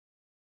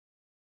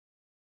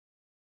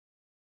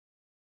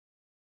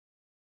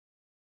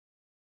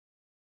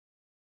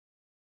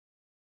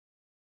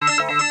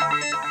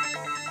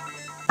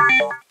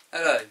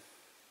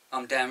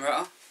I'm Dan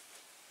Rutter,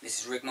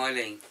 this is Rick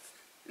Mylene,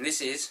 and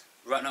this is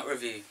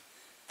Rutnut-Review.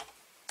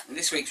 And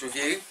this week's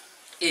review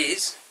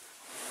is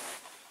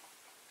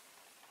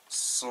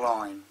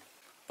Slime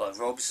by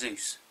Rob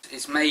Zeus.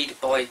 It's made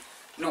by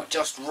not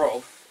just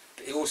Rob,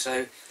 but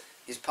also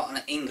his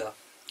partner Inga,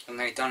 and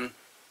they've done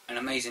an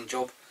amazing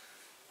job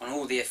on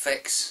all the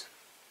effects,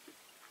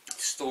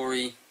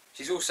 story.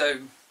 She's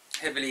also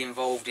heavily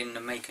involved in the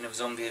making of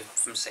Zombie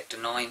from Sector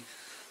 9,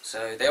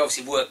 so they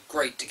obviously work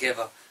great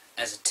together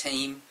as a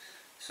team.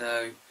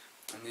 And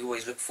we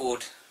always look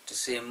forward to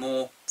seeing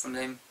more from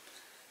them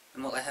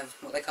and what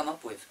they come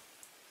up with.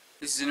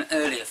 This is an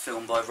earlier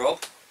film by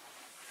Rob,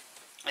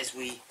 as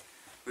we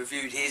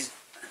reviewed his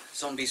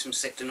Zombies from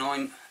Sector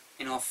 9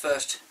 in our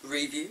first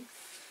review.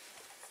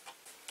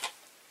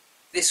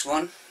 This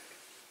one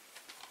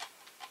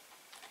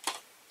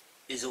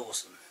is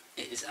awesome.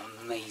 It is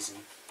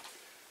amazing.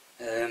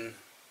 On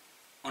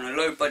a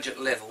low budget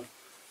level,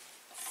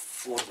 I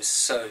thought it was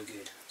so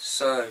good,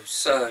 so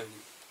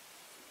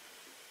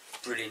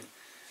brilliant.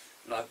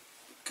 Like,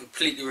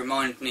 completely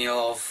reminded me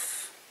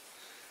of,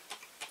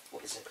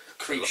 what is it,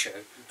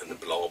 Creepshow. And the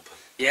Blob.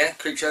 Yeah,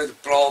 Creepshow, the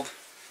Blob,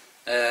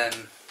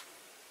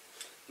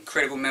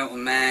 Incredible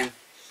Melting Man.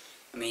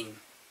 I mean,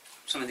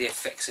 some of the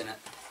effects in it,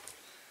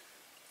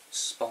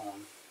 spot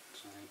on.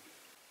 So.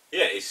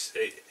 Yeah,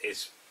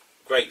 it's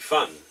great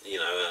fun, you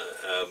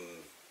know.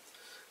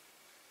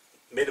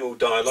 Minimal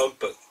dialogue,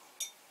 but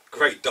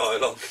great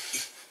dialogue.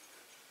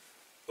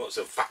 Lots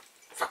of fuck,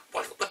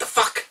 what the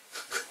fuck?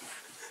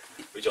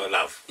 Which I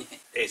love.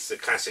 It's the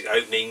classic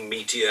opening,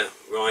 meteor,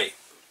 right,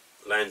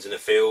 lands in a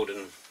field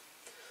and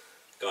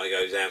guy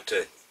goes out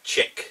to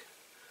check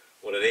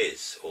what it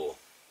is, or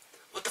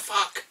what the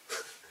fuck?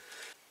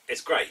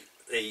 It's great.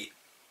 The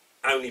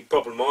only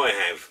problem I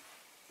have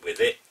with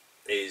it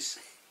is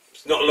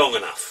it's not long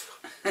enough.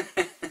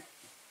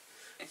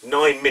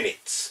 9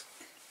 minutes.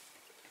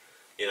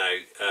 You know,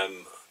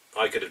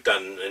 I could have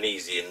done an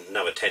easy,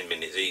 another 10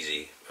 minutes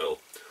easy,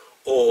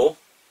 or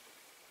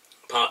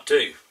part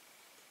 2,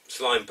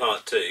 Slime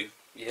part 2.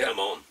 Yep. Come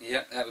on.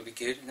 Yeah, that would be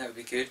good. That would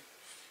be good.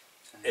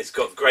 So. It's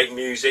got great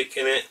music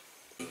in it.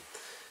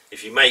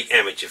 If you make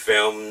amateur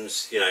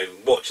films, you know,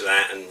 watch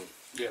that and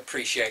you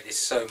appreciate this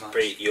so much.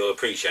 You'll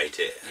appreciate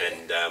it, yeah.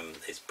 And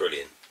it's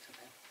brilliant.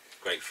 Okay.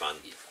 Great fun.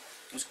 Yeah.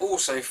 It was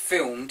also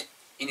filmed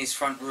in his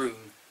front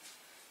room,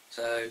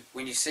 so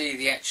when you see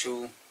the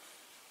actual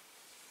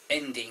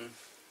ending,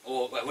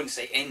 or well, I wouldn't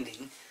say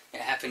ending,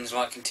 it happens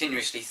like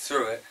continuously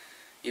through it,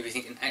 you'll be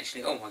thinking,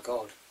 actually, oh my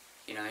god,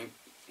 you know,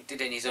 he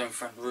did it in his own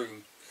front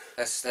room.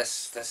 That's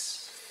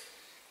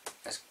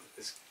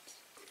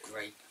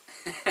great.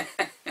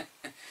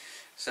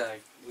 So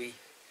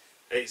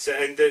it's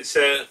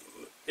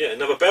yeah,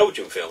 another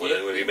Belgian film. I don't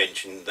know whether you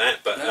mentioned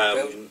that, but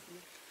no,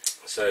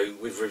 so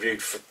we've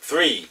reviewed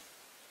 3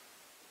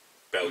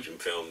 Belgian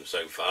films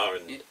so far,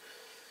 and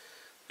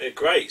they're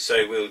great.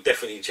 So we'll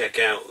definitely check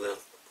out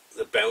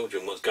the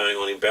Belgium, what's going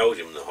on in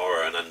Belgium, the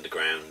horror and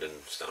underground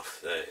and stuff.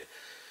 They're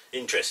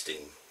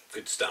interesting,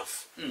 good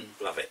stuff.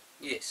 Love it.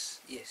 Yes,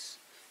 yes,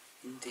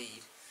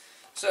 indeed.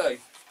 So,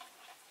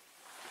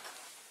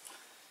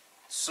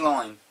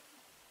 Slime.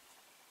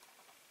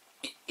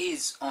 It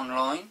is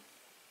online.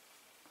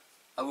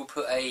 I will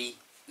put a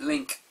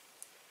link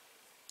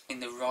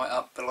in the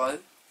write-up below.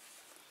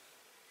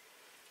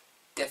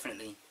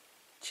 Definitely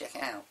check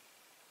it out.